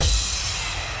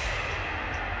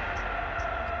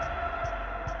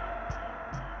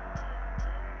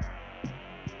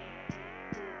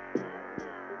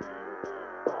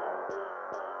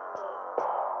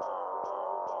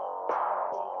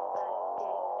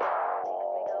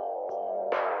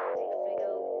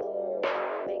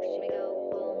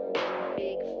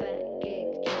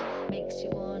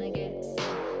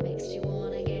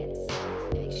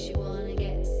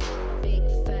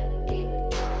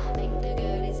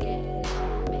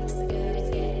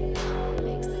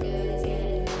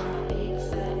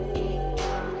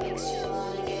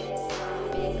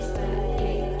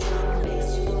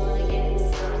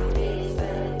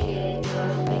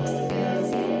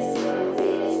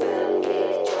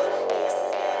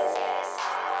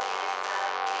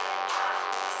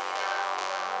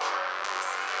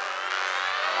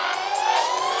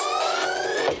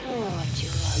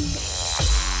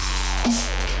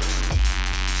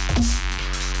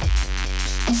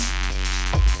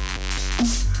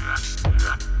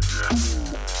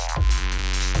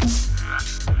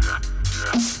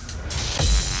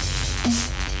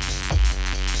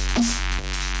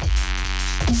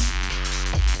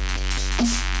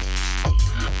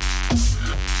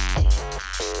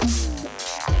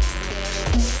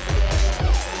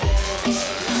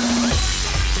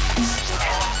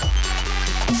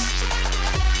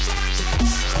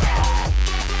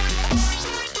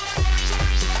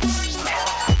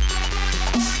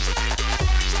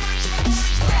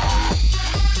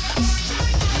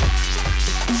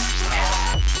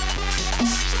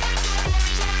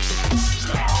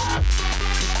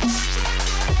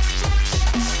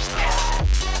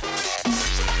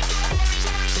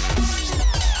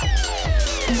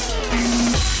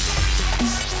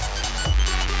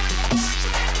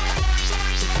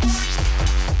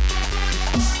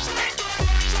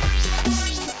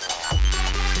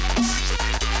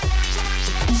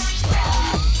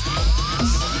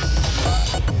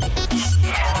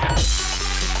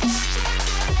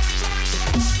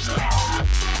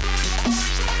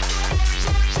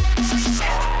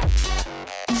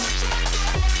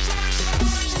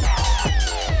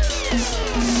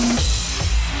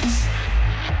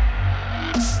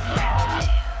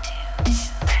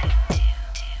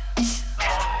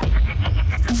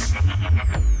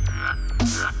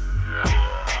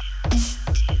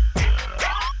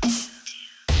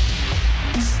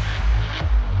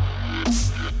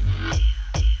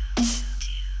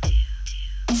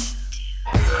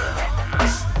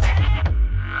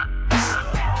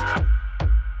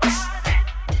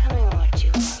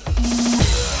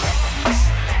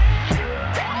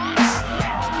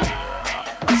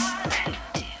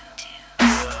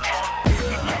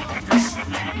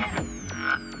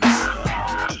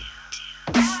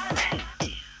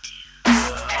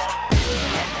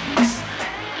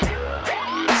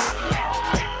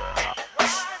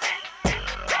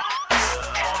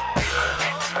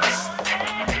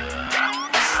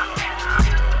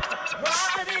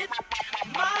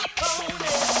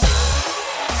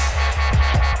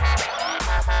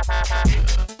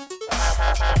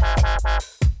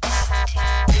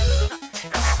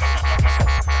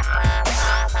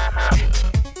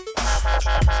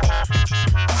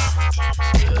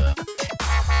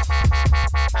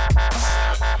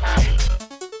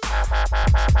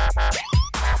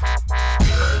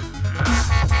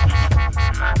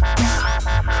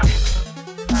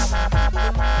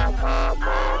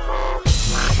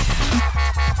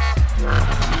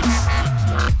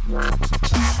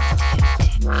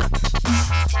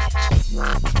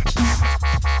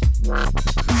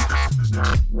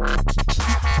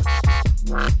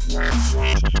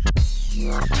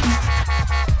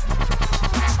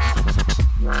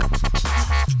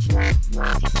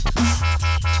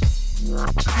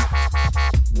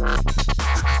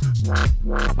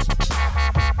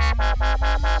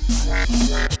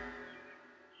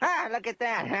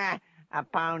that? A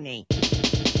pony.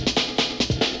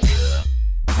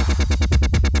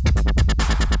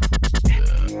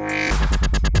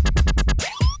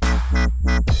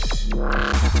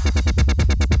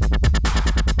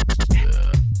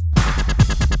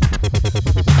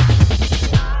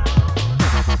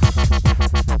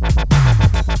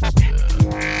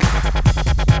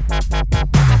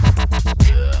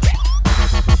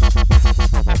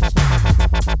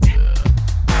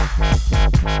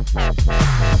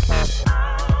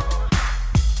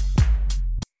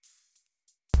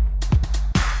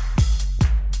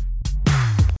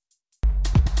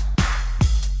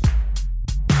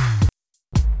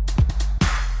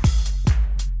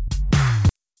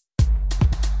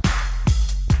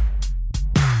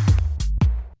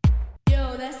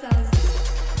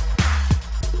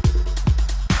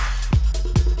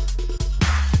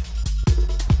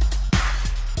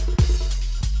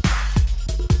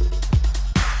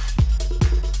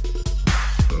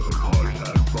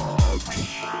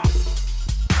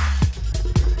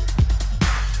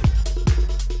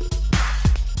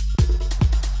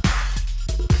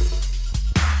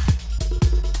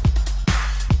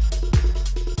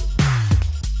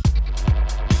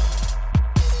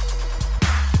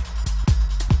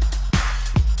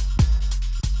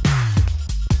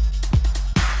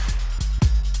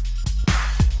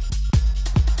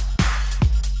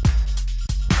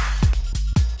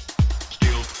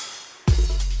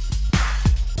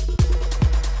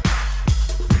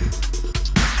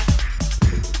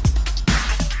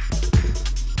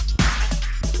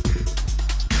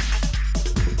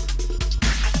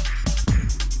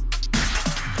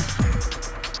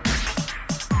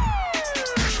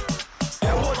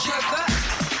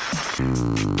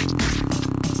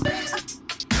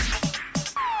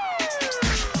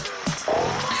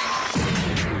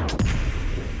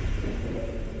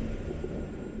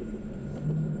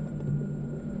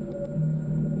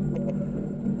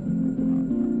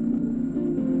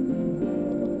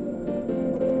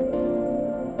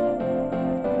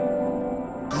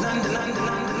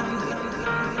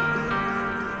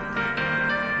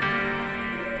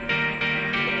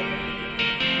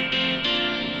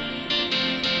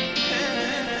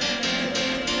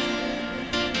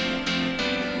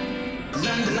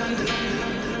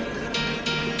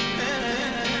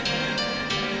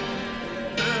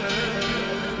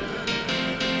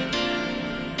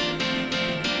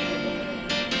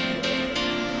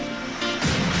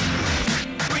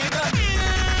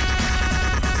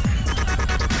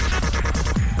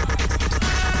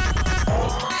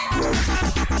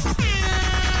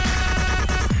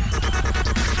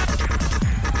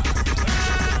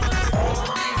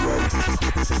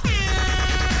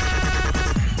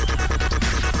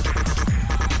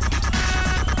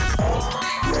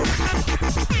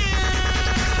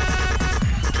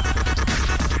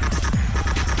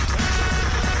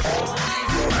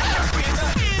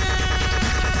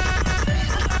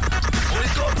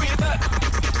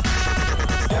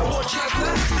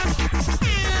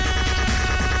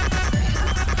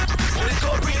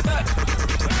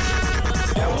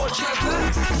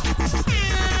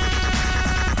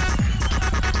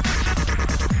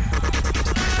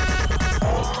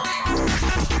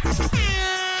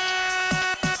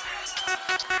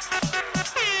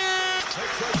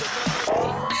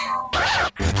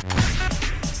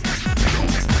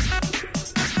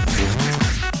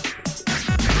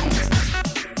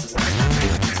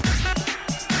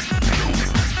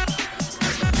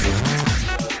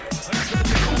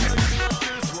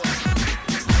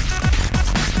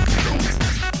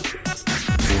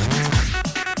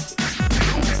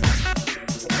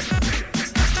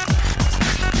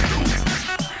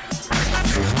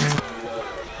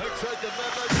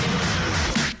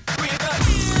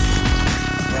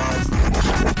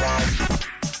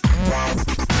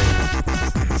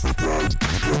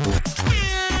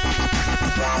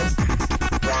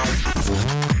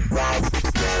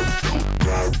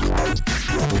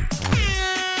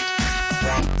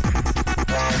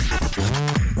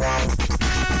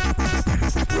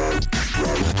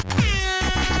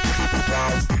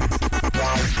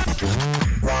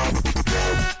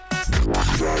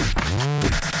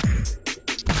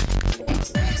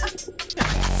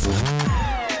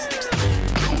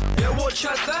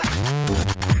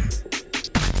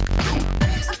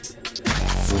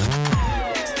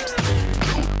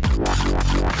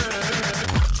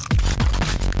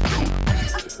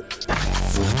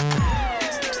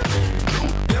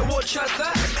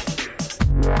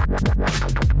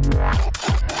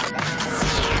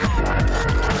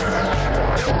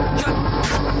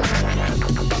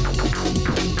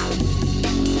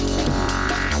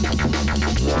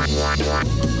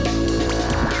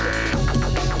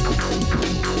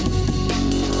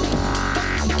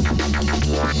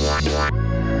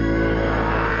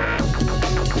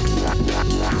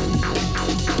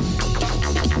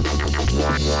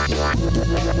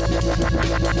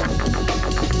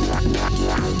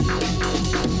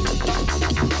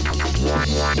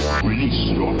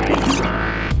 Release your dark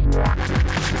side.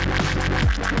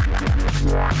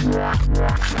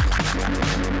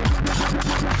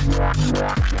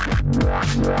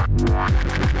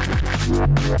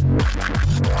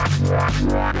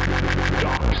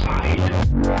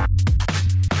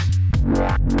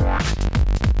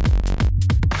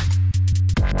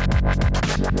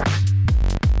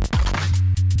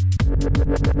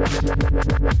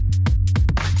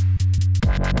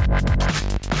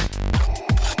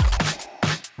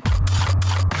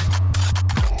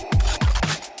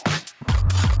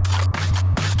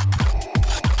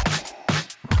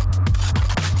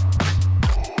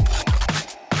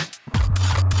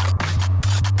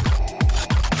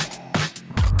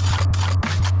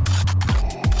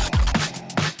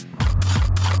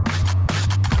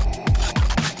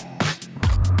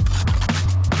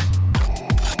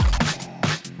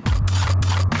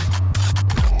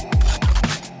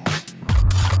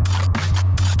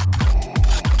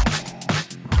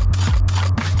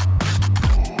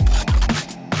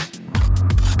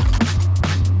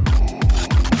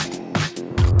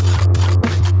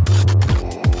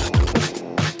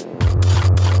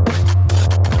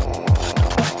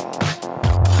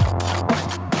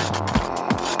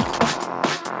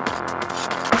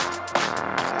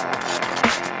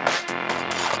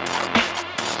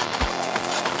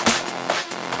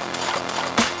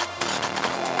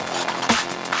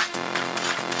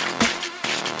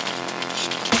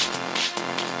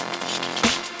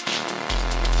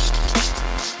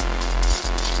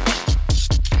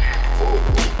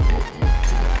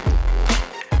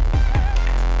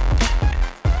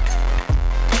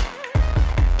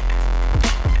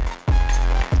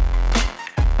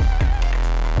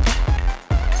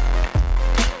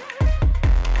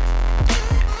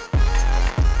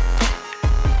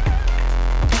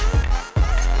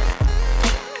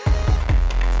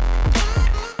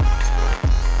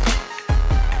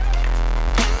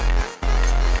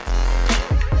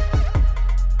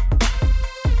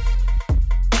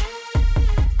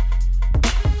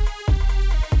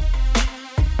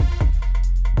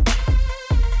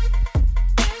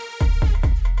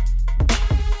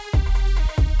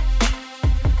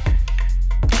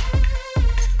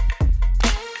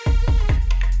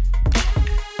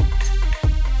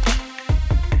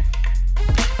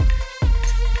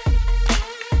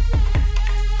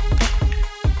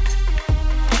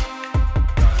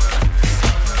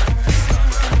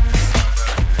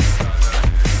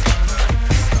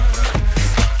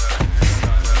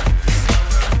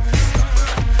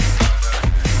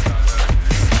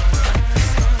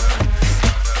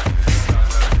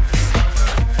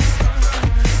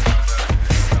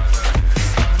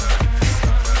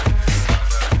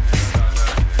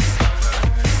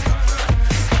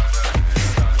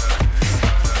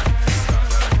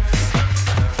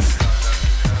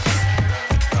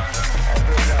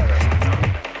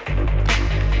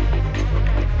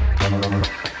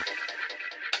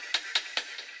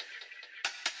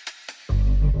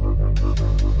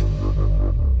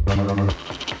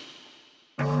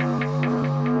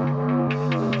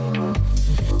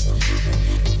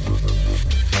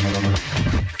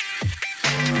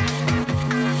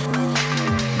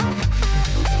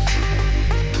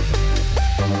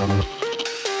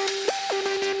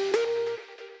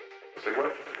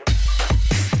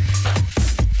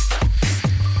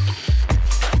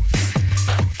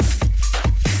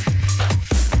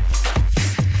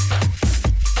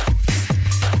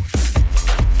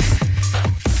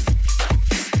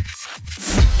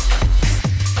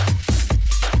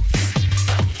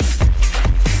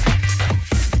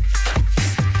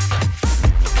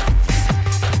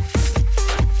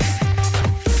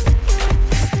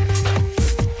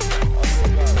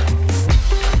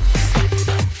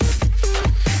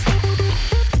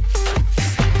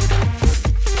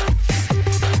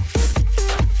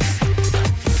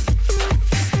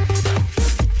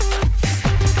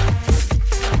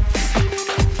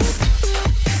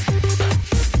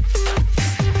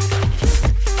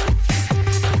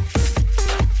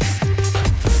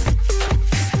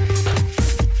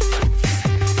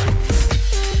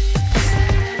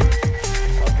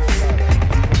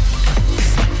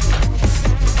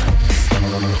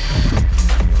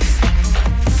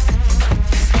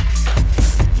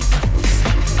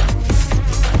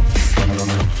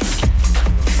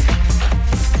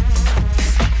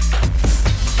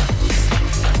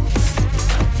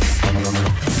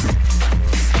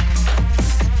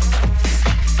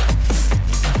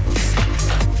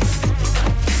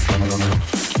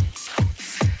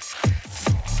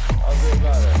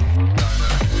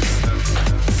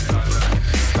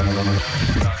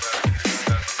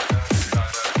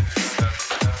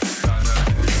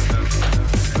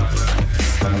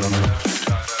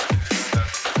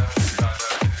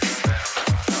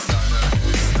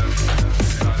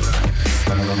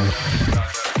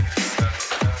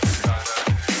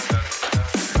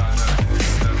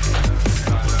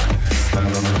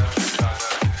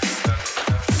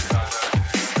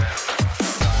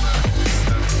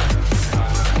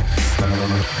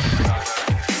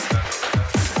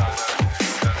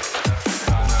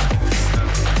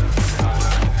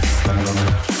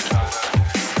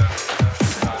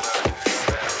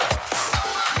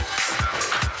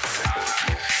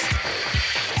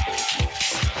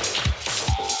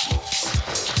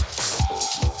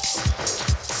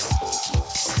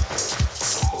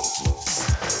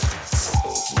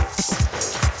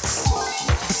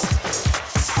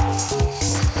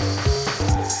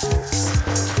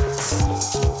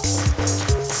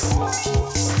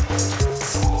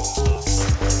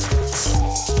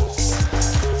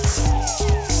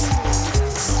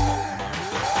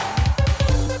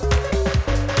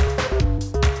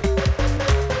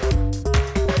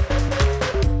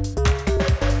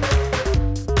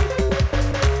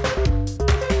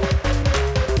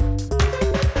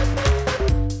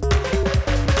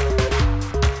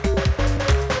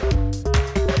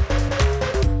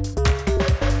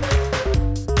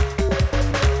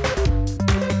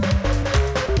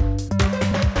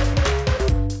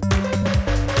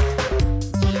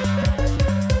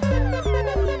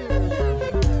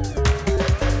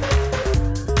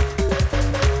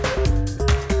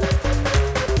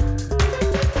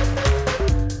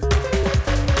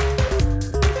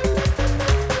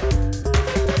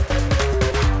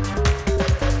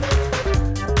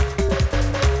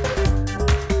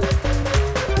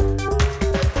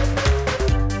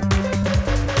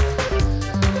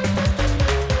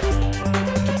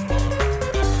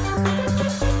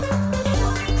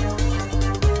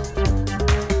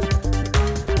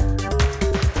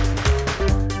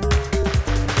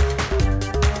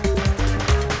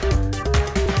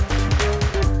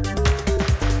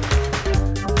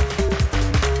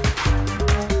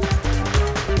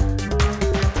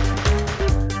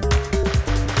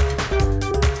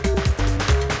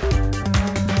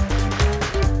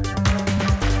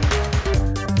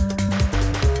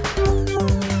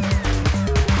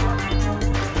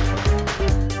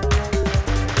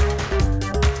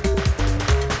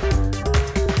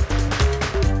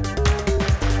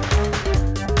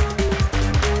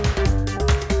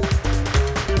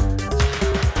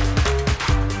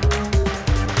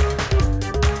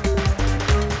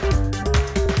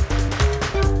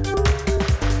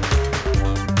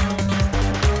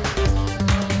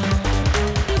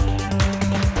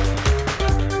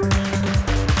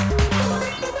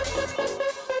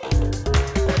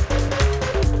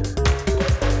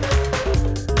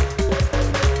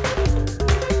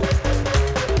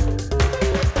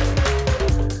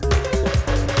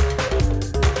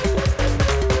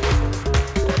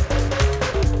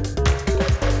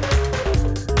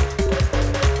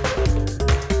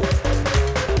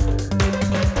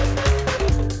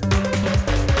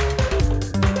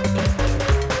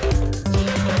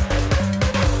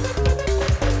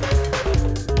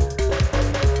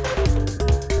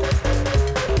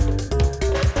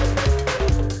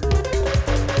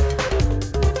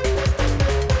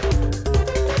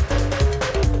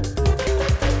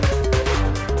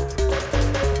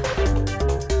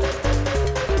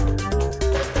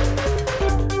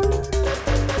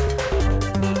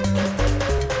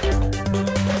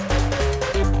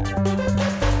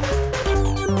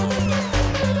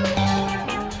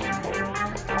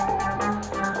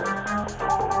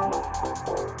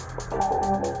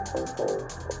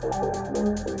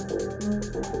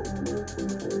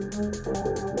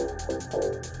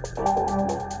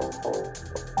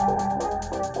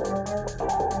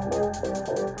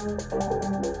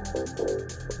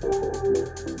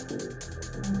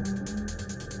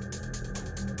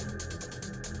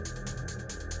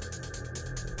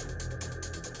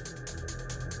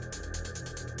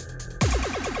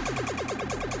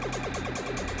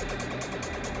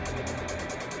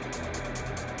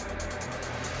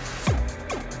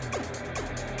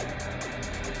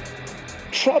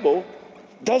 Trouble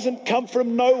doesn't come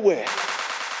from nowhere.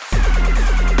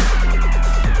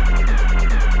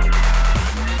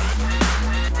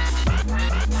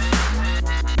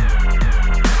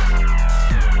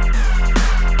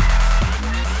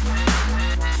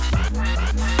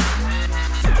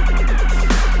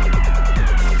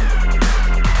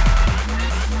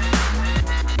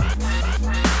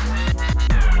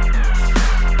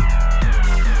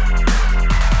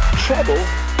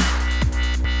 Trouble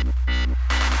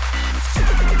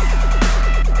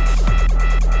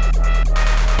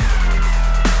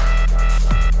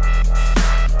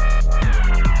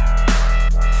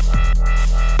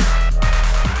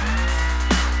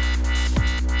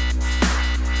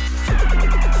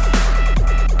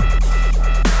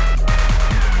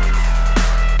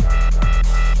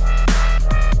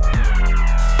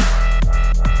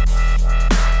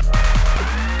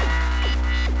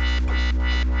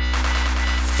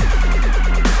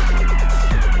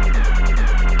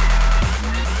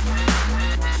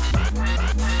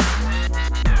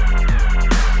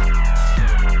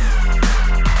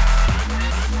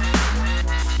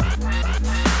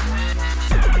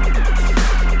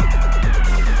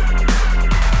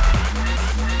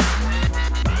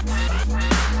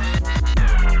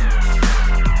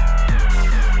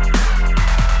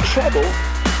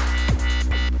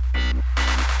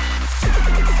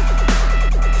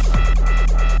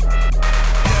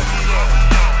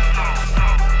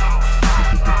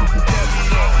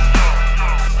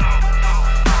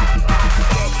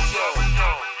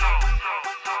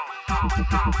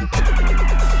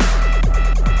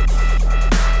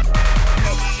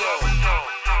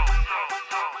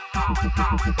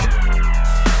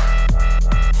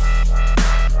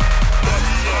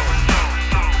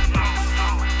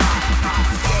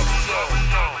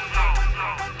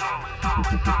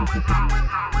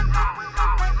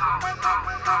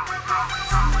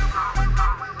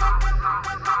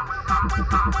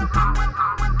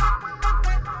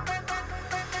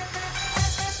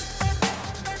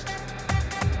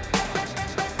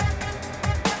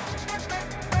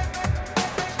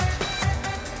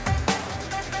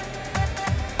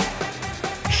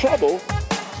Trouble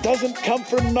doesn't come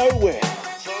from nowhere.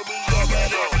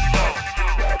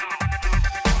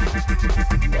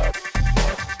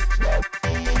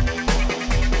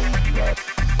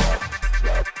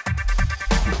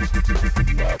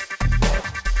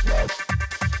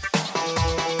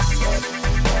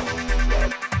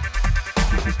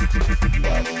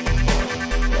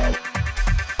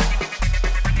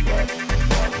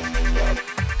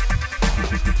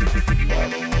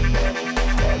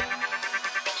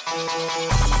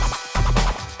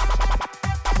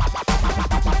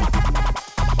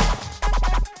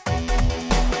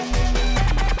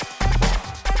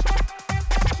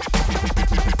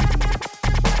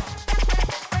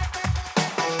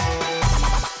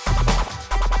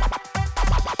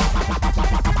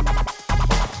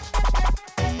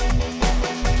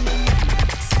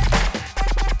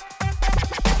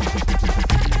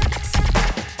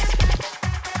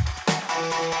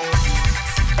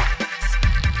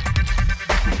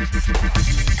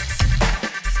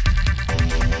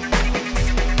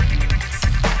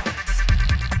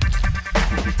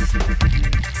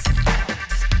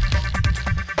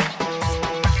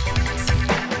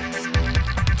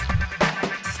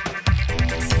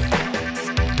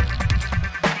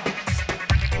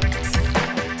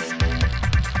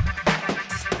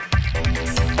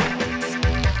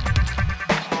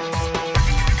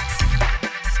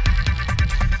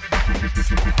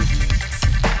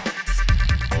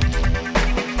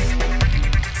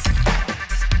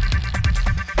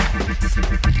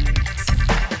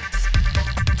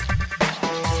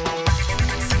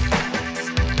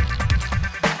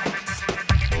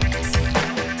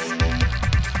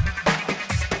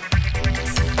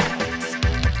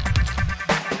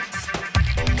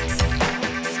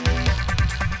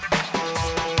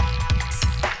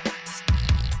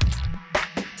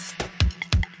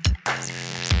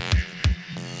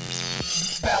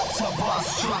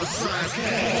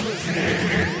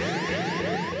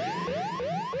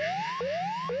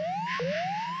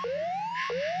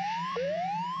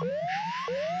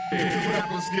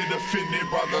 Rappers get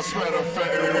offended by the sweater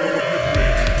fact.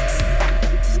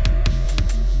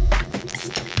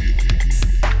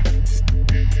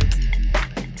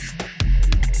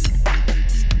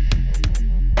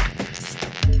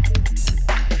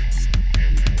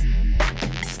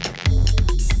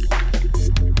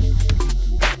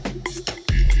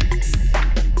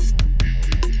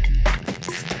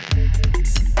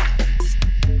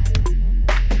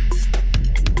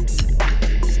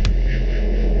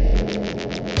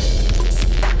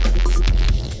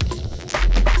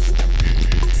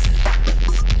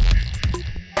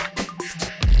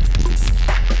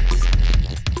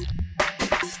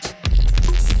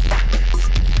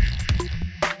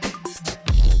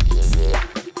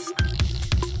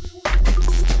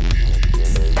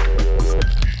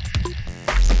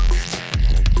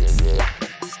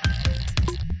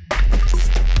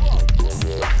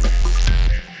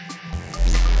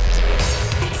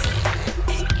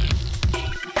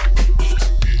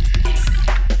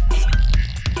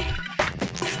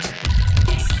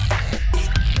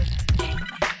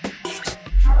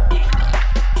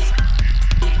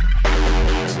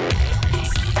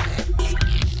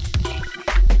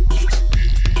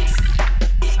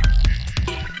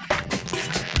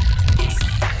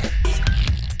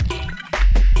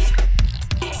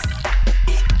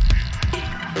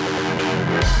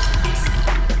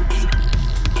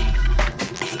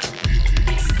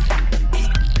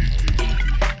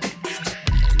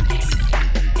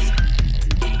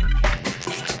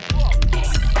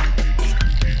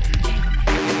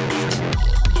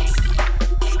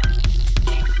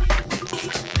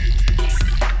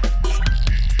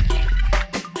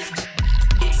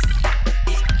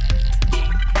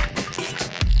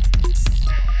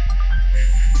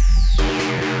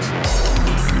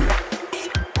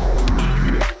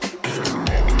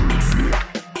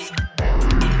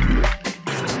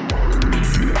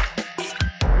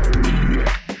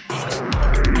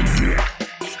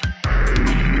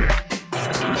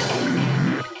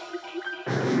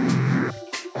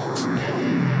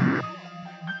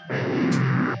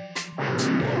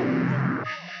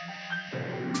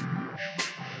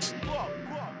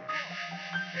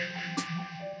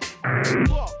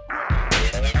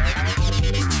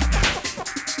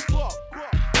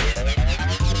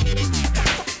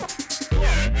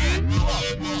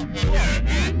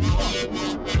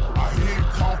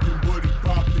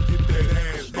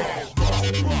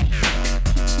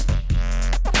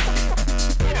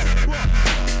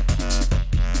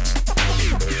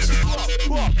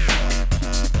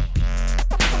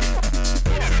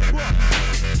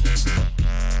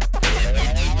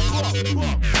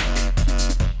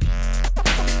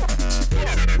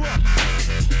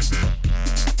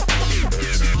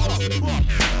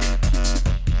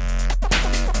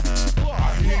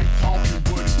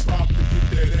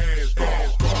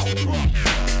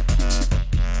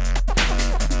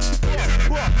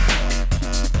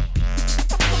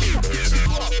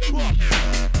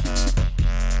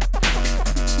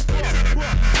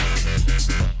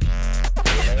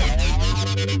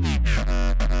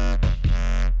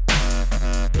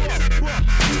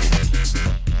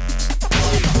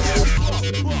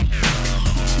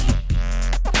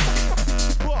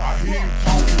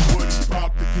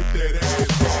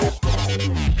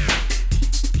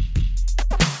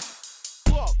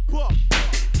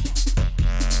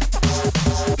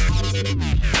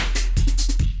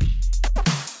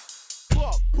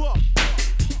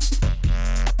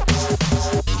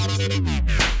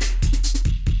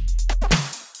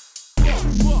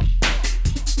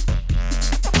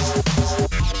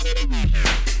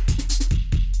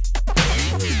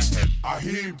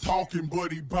 him talking,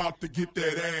 but he about to get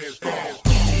that ass off.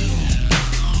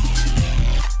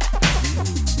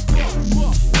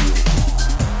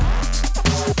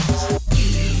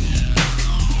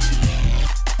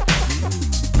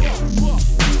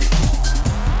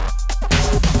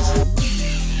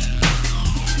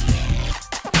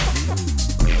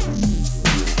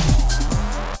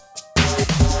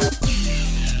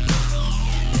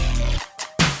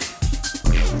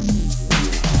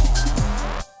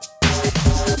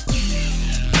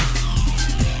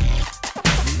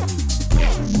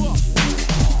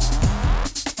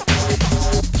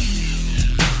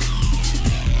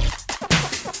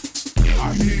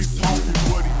 I hear him talking,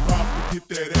 but he about to get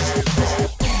that ass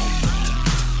off.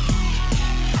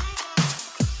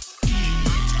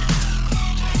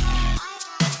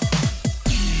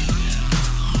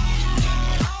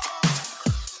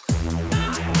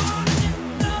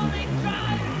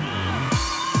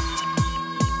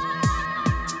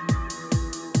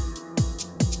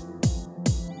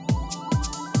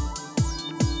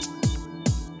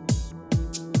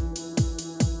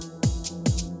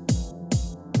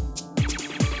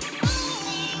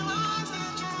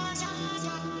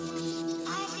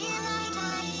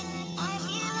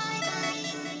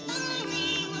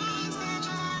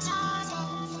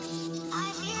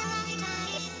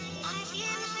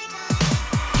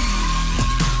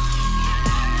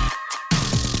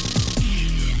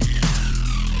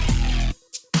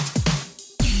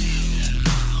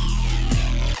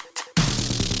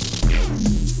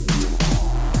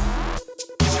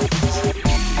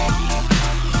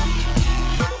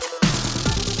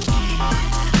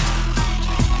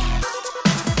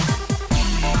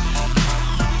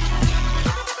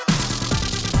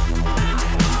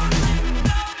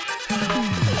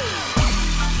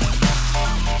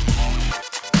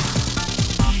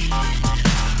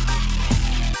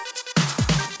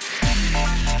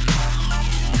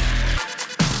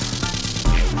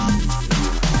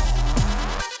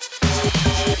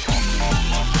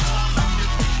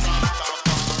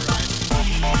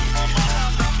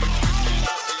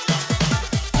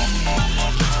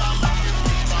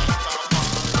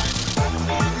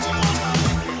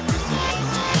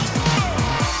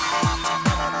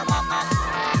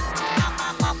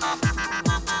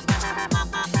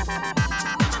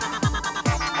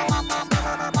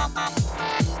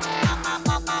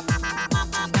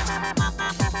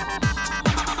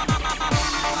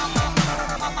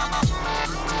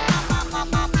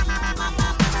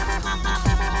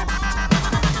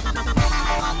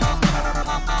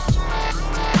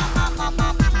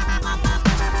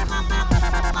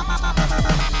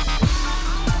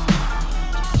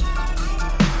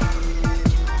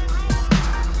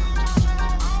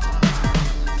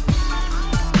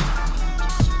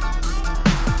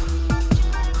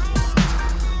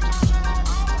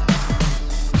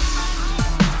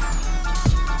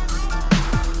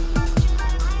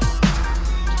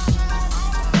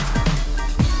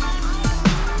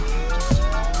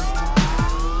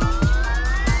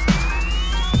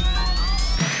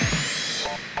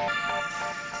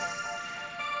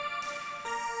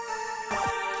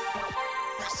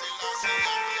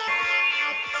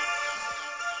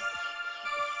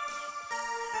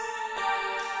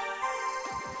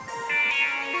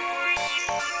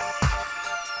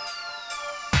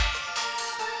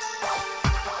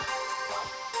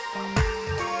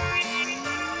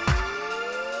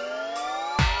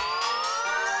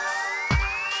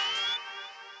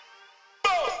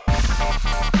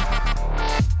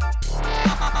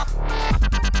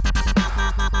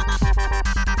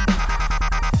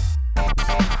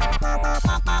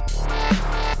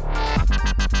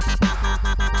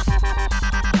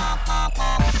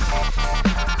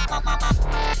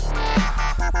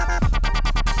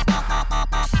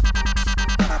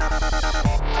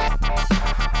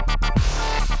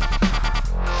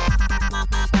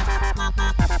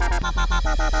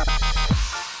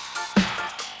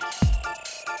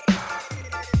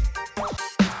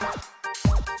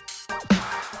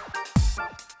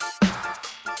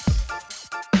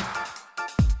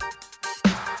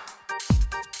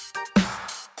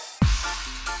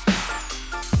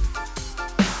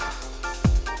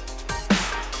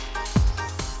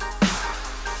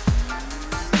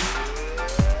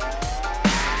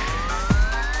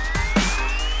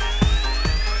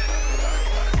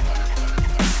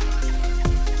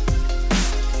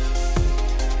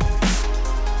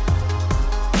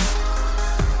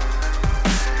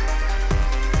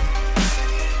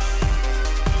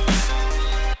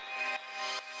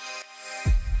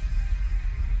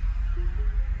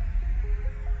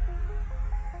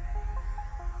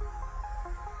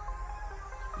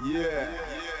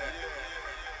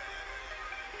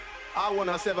 I want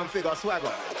a 7-figure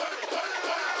swagger.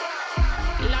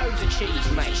 Loads of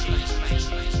cheese, mate.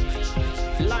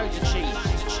 Loads of cheese.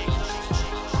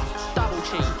 Double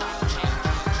cheese.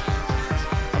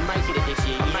 I'm making it this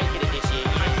year. You're making it this year.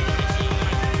 You're making it this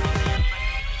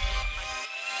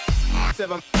year.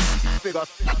 7-figure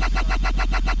swagger.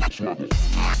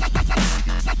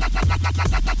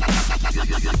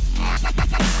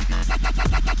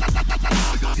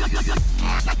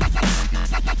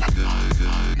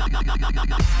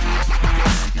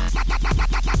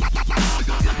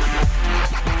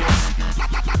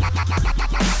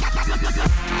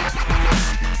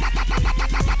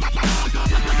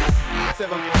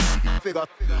 Figure.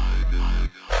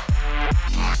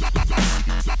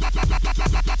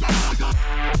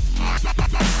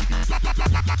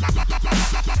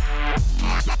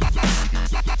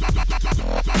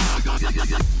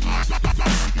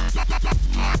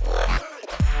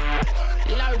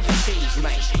 Loads of cheese,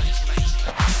 mate.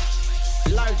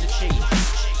 Loads of cheese.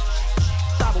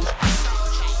 Double.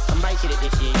 I'm making it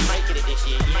this year. You're making it this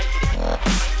year. You're making it.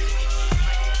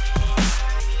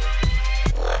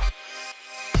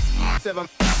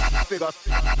 7-figure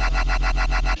swagger.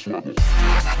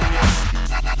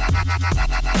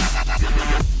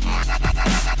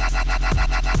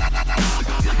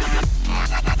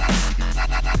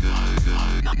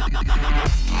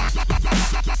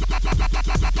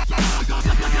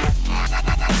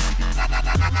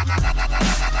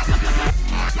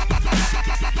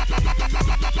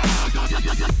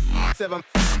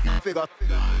 Seven-figure.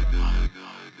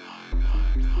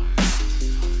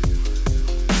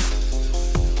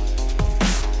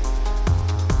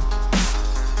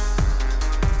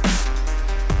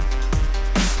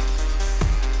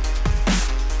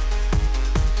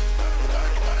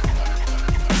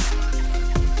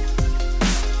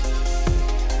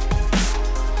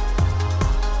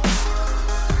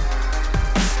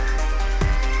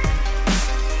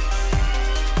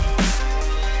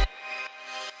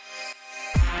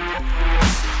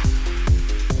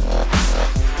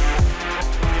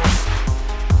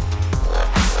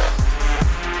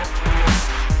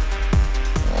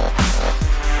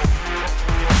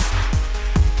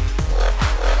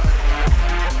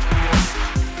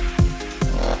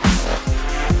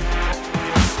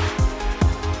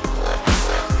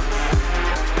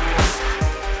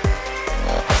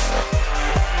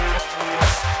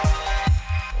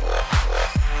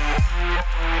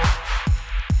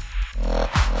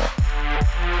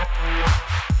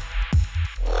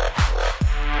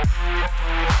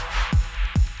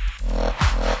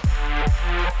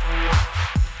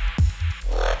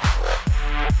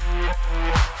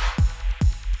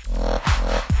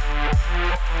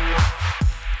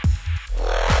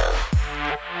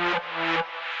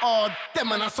 Them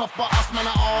man are soft, but us man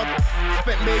are hard.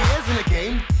 Spent me years in the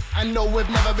game, and no, we've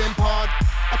never been part.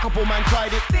 A couple man tried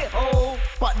it,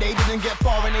 but they didn't get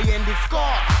far, and they ended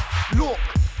scarred. Look,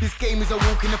 this game is a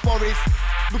walk in the forest,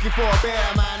 looking for a bear,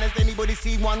 man. Has anybody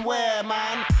seen one where,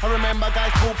 man? I remember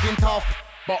guys talking tough,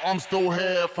 But I'm still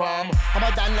here, fam. I'm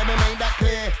a Dan, let me make that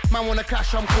clear. Man wanna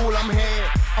clash, I'm cool, I'm here.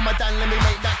 I'm a Dan, let me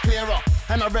make that clearer.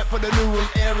 And I rep for the new room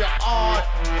area.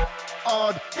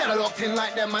 Odd, get a locked in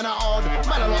like them, man are odd.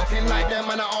 Man are locked in like them,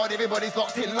 man are odd. Everybody's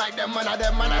locked in like them, man are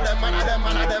them, man are them, man are them,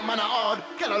 man are them, man are odd.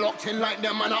 Get a locked in like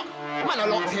them, man are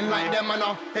locked in like them, man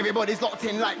are. Everybody's locked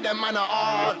in like them, man are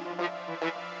odd.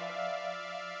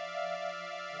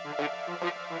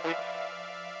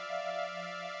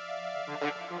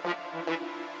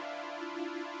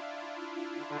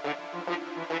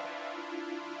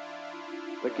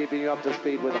 We're keeping you up to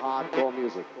speed with hardcore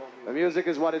music. The music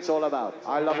is what it's all about.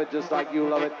 I love it just like you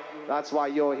love it. That's why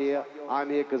you're here. I'm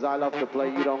here because I love to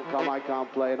play. You don't come, I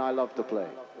can't play, and I love to play.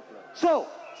 So,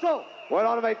 we don't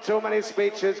want to make too many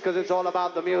speeches because it's all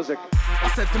about the music. I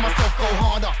said to myself, go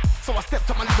harder. So I stepped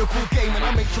up my lyrical game and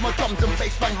I make sure my drums and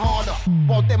bass bang harder.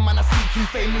 While them man are seeking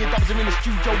fame, me and dubs are in the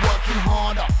studio working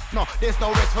harder. No, there's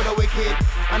no rest for the wicked.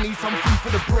 I need some food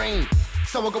for the brain.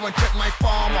 So I go and check my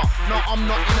farmer. No, I'm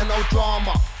not in a no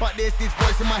drama. But there's this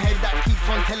voice in my head that keeps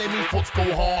on telling me, Let's go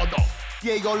harder.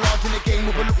 yeah, you're large in the game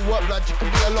with a little work, blood, you can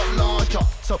be a lot larger.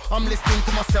 So I'm listening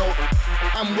to myself,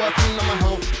 I'm working on my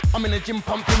health. I'm in the gym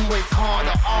pumping weights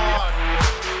harder, hard.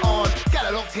 Get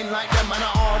a locked in like them, man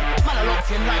are hard. Man are locked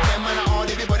in like them, man are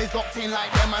hard. Everybody's locked in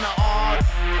like them, man are hard.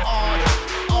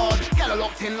 Get a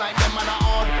locked in like them, man are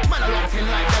hard. Man are locked in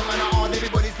like them, man are hard.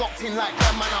 Everybody's locked in like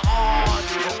them, man are hard.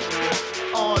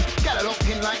 Get a locked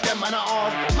in like them, man are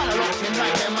hard. Man are locked in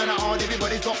like them, man are hard.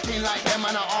 Everybody's locked in like them,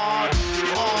 man are hard.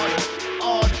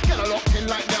 Get a locked in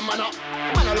like them, man are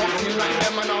locked in like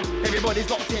them, stamina. Everybody's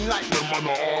locked in like Them man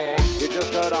are You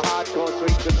just heard a hardcore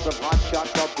sequence of hot shot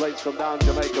dubplates from down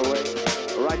Jamaica way.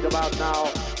 Right about now,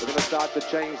 we're going to start to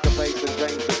change the pace and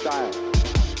change the style.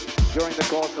 During the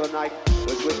course of the night,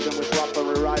 we switch and we swap and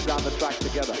we ride down the track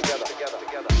together.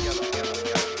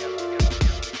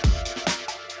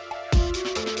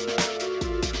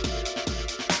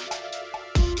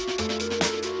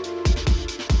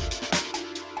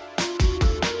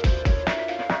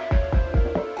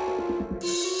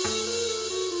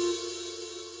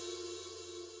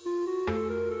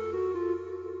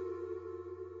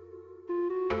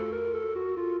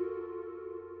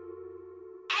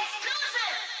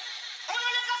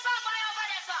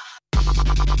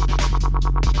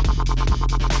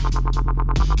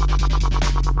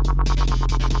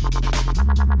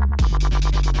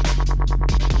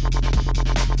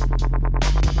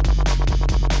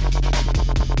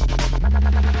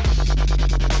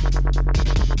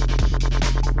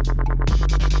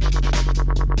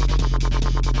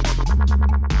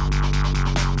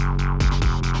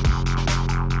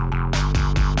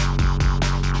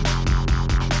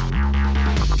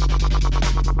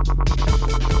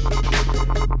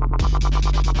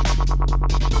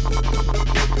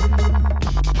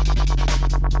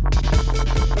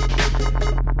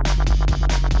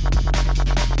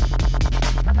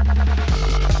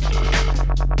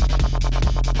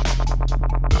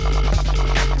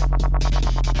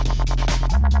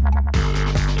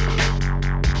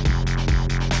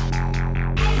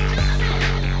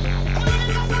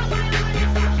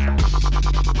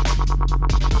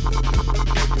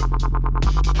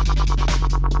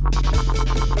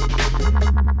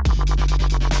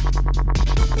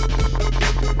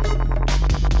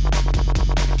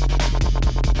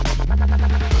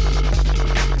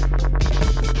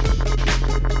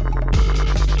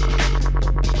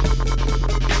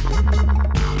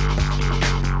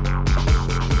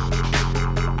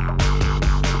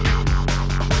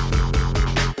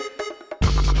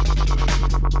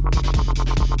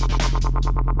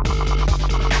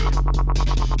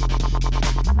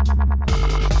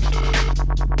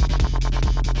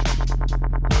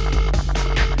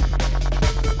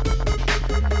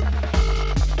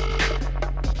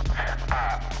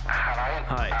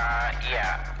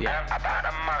 About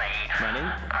the money. Money?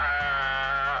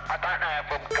 I don't know if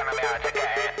we're going to be able to get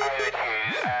it over to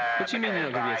you. What do you mean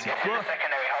you're not going to be able to? What?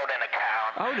 Secondary holding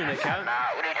account. Holding account?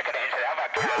 We need to get it into the other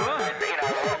account. What? You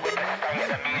know, with the state of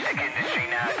the music industry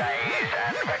nowadays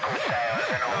and record sales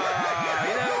and all that.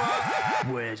 You know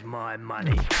what? Where's my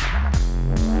money?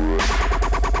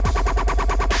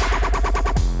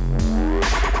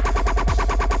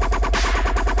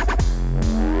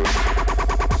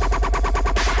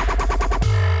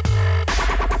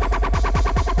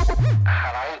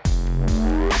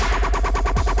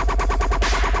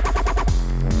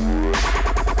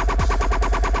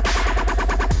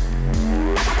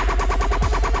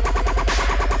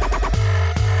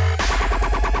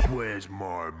 Where's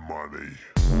my money?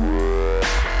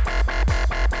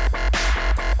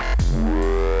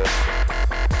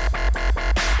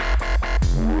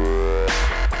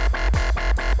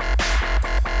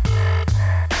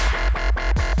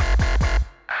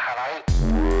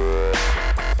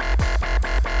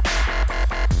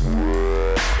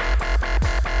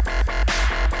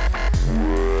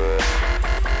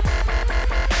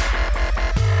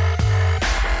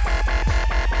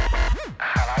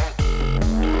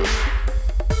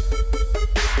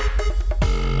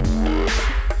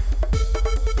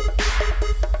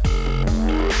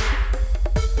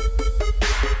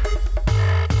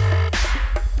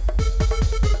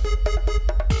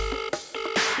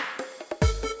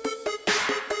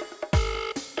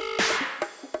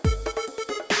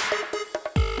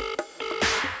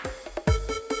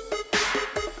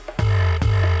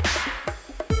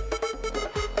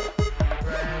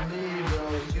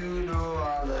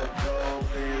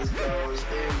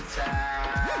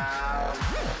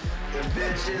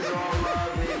 Bitches all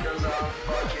love me cause I'm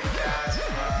fucking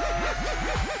Casper.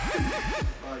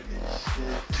 Fucking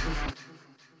shit.